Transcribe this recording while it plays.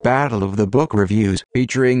Battle of the Book Reviews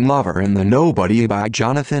featuring Lover and the Nobody by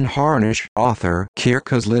Jonathan Harnisch, author,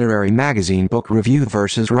 Kirkus Literary Magazine Book Review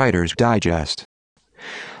vs. Writer's Digest.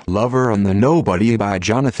 Lover and the Nobody by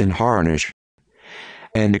Jonathan Harnisch.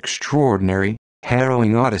 An extraordinary,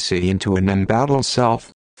 harrowing odyssey into an embattled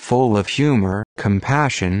self, full of humor,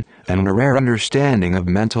 compassion, and a rare understanding of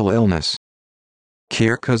mental illness.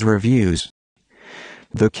 Kirkus Reviews.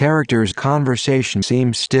 The character's conversation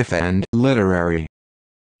seems stiff and literary.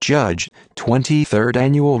 Judge, 23rd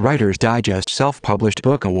Annual Writer's Digest Self-Published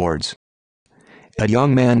Book Awards. A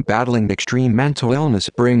young man battling extreme mental illness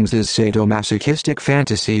brings his sadomasochistic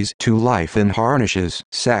fantasies to life in Harnisch's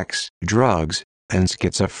Sex, Drugs, and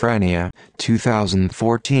Schizophrenia,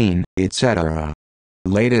 2014, etc.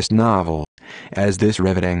 Latest novel. As this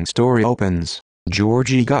riveting story opens,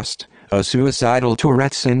 Georgie Gust, a suicidal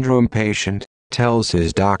Tourette syndrome patient, tells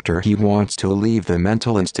his doctor he wants to leave the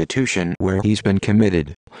mental institution where he's been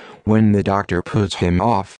committed. When the doctor puts him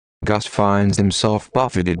off, Gust finds himself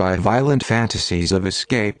buffeted by violent fantasies of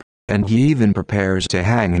escape, and he even prepares to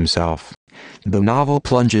hang himself. The novel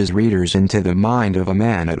plunges readers into the mind of a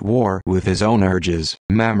man at war with his own urges,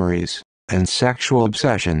 memories, and sexual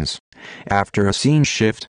obsessions. After a scene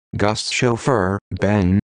shift, Gust's chauffeur,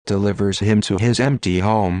 Ben, delivers him to his empty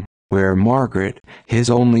home, where Margaret, his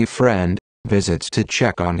only friend, visits to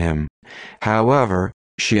check on him. However,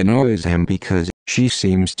 she annoys him because she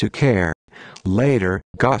seems to care. Later,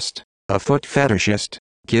 Gust, a foot fetishist,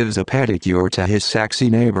 gives a pedicure to his sexy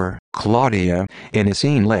neighbor, Claudia, in a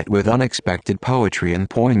scene lit with unexpected poetry and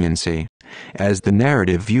poignancy. As the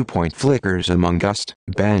narrative viewpoint flickers among Gust,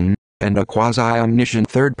 Ben, and a quasi-omniscient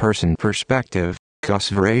third-person perspective, Gust's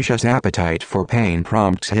voracious appetite for pain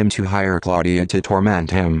prompts him to hire Claudia to torment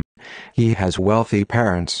him. He has wealthy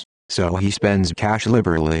parents, so he spends cash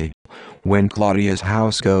liberally. When Claudia's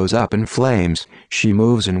house goes up in flames, she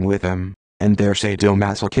moves in with him, and their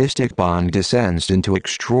sadomasochistic bond descends into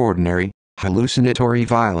extraordinary, hallucinatory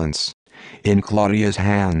violence. In Claudia's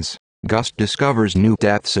hands, Gust discovers new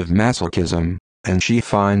depths of masochism, and she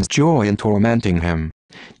finds joy in tormenting him.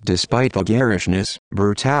 Despite the garishness,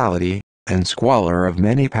 brutality, and squalor of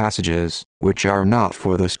many passages, which are not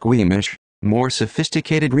for the squeamish, more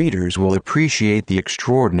sophisticated readers will appreciate the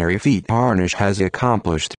extraordinary feat Harnisch has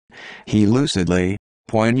accomplished. He lucidly,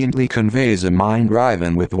 poignantly conveys a mind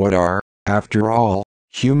riven with what are, after all,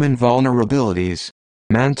 human vulnerabilities,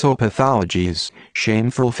 mental pathologies,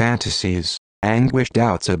 shameful fantasies, anguished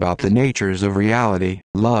doubts about the natures of reality,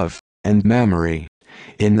 love, and memory.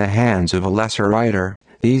 In the hands of a lesser writer,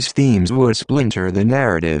 these themes would splinter the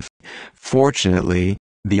narrative. Fortunately,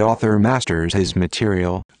 the author masters his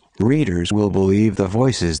material. Readers will believe the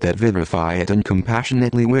voices that vivify it and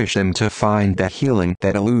compassionately wish them to find that healing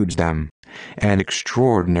that eludes them. An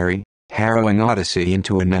extraordinary, harrowing odyssey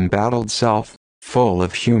into an embattled self, full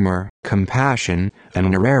of humor, compassion,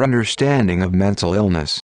 and a rare understanding of mental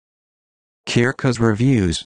illness. Kirkus Reviews.